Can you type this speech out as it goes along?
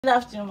Good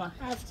afternoon, ma.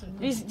 Afternoon.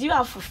 Please, do you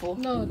have fufu?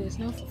 No, there's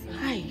no fufu.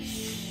 Hi.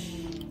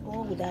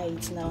 What would I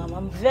eat now?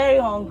 I'm very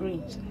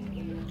hungry.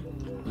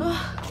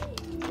 I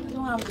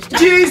don't have the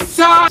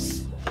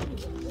Jesus!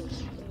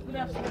 Good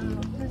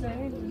afternoon. Please, I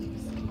need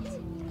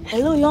this.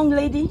 Hello, young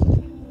lady.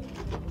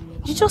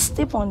 You just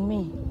step on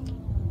me.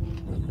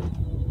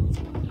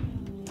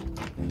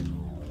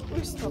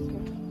 Who's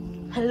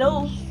talking?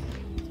 Hello?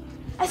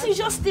 I said you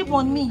just step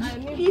on me.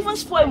 You even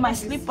spoil my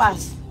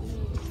slippers.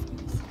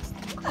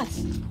 What?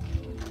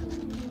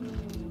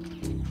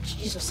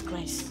 Jesus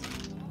Christ.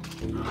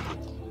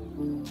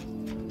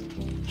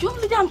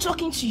 Young lady, I'm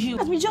talking to you.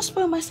 Let me just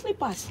spoil my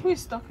slippers. Who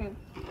is talking?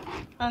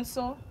 And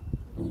so?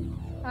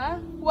 Huh?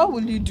 What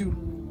will you do?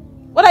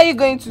 What are you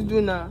going to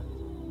do now?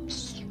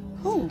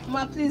 Who?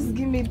 Ma, please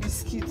give me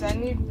biscuits. I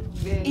need...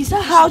 Is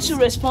that how to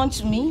respond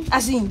to me?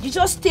 As in, you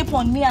just step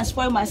on me and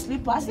spoil my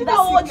slippers? Is that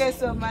what? Okay,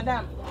 so,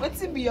 madam,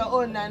 what's it be your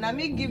own now? Now,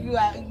 me give you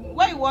a...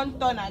 Why you want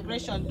turn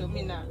aggression to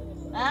me now?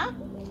 Huh?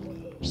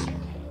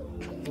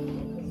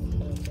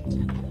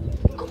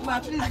 Ma,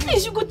 please At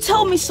least you could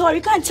tell me sorry.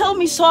 You can't tell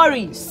me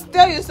sorry.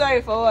 tell you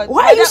sorry for what?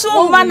 Why are you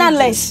so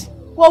mannerless?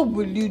 What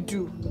will you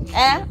do?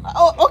 Eh?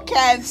 Oh, okay,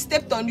 I've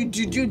stepped on you.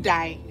 Did you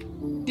die?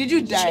 Did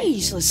you die?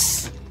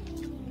 Jesus.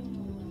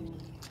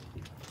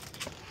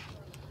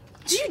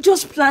 Do you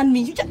just plan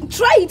me? You just,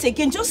 try it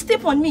again. Just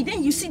step on me.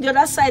 Then you see the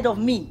other side of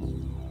me.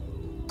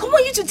 Come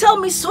on, you to tell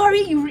me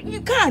sorry.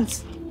 You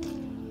can't.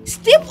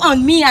 Step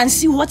on me and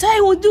see what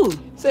I will do.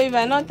 So if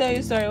I not tell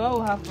you sorry, what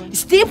will happen?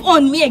 Step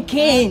on me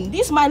again.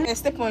 This my... I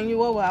step on you,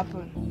 what will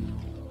happen?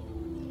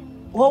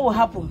 What will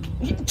happen?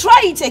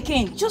 Try it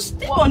again. Just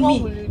step on what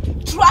me. Will you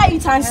do? Try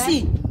it and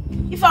see.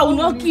 If I will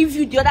not give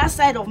you the other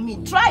side of me.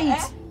 Try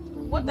it.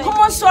 What Come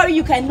on, sorry,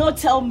 you cannot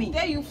tell me.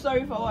 Tell you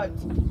sorry for what?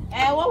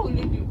 What will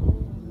you do?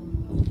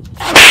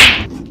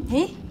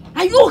 Eh?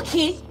 Are you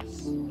okay?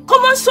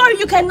 Come on, sorry,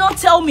 you cannot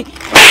tell me.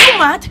 Are you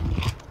mad?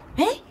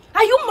 Eh?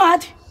 Are you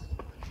mad?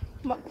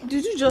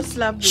 Did you just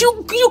slap me?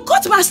 You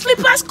cut my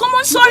slippers. Come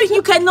on, sorry,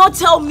 you cannot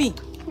tell me.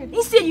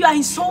 Instead, you are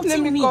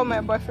insulting me. Let me call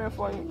my boyfriend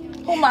for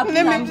you. Oh my, please,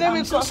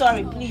 I'm so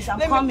sorry, please, I'm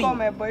coming. Let me call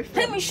my boyfriend.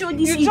 Let me show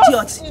this you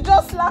idiot. You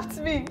just slapped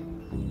me.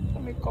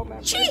 Let me call my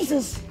boyfriend.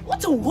 Jesus,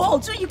 what a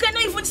world. So you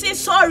cannot even say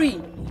sorry.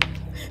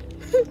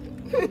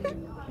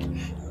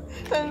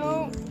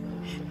 Hello?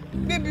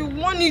 Baby,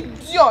 one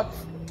idiot,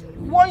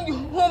 one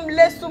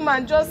homeless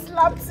woman just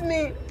slapped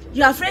me.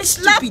 You are very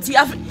stupid.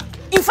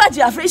 In fact,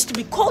 you are very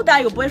stupid. Call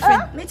that your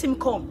boyfriend. Let him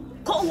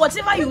come. Call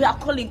whatever you are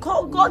calling.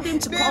 Call them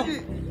to come.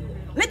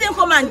 Let them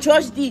come and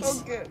judge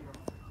this. Okay.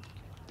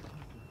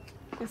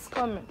 It's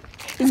coming.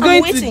 It's I'm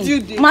going waiting. to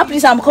do this. Ma,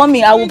 please, I'm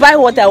coming. I will buy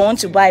what I want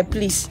to buy,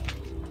 please.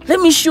 Let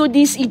me show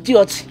this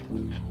idiot.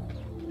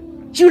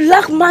 You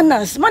lack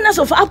manners. Manners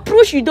of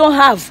approach you don't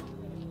have.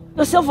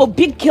 Yourself a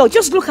big girl.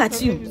 Just look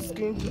at you. He's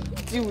going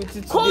to deal with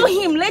it Call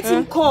today. him. Let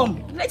him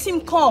come. Let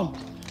him come.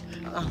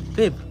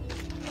 Babe.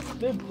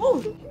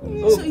 Oh,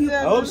 so you,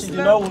 I hope she did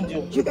not wound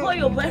you. you call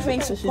your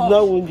boyfriend to She did come.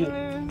 not wound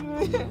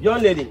you.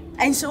 Young lady,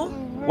 And so?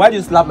 why do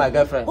you slap my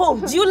girlfriend? Oh,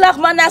 do you lack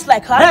manners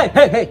like her?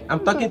 Hey,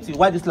 I'm talking to you.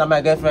 Why do you slap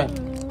my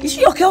girlfriend? Is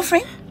she your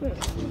girlfriend?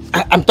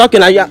 I'm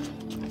talking to you.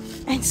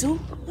 And so,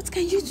 what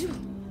can you do?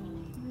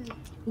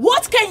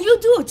 What can you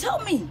do?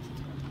 Tell me.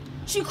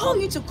 She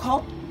called you to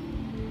come.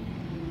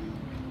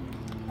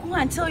 Go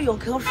and tell your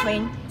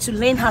girlfriend to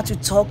learn how to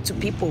talk to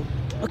people.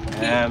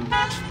 Okay?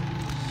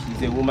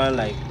 She's a woman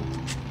like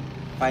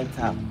fight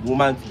her,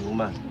 woman to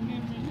woman.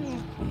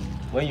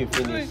 When you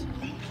finish,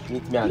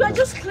 meet me at You are home.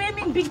 just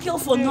claiming big girl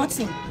for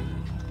nothing.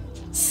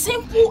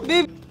 Simple.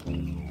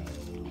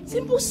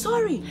 Simple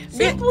sorry.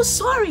 Simple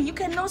sorry. You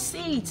cannot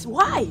say it.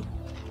 Why?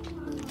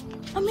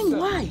 I mean,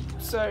 why?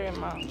 Sorry,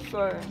 ma'am.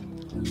 Sorry.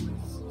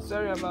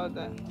 Sorry about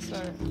that.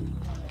 Sorry.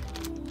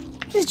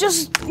 Please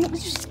just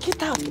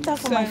get out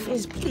from my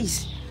face,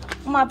 please.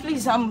 Ma,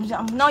 please, I'm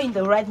not in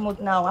the right mood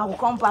now. I will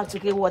come back to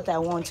get what I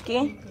want,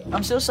 okay?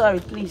 I'm so sorry,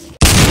 please.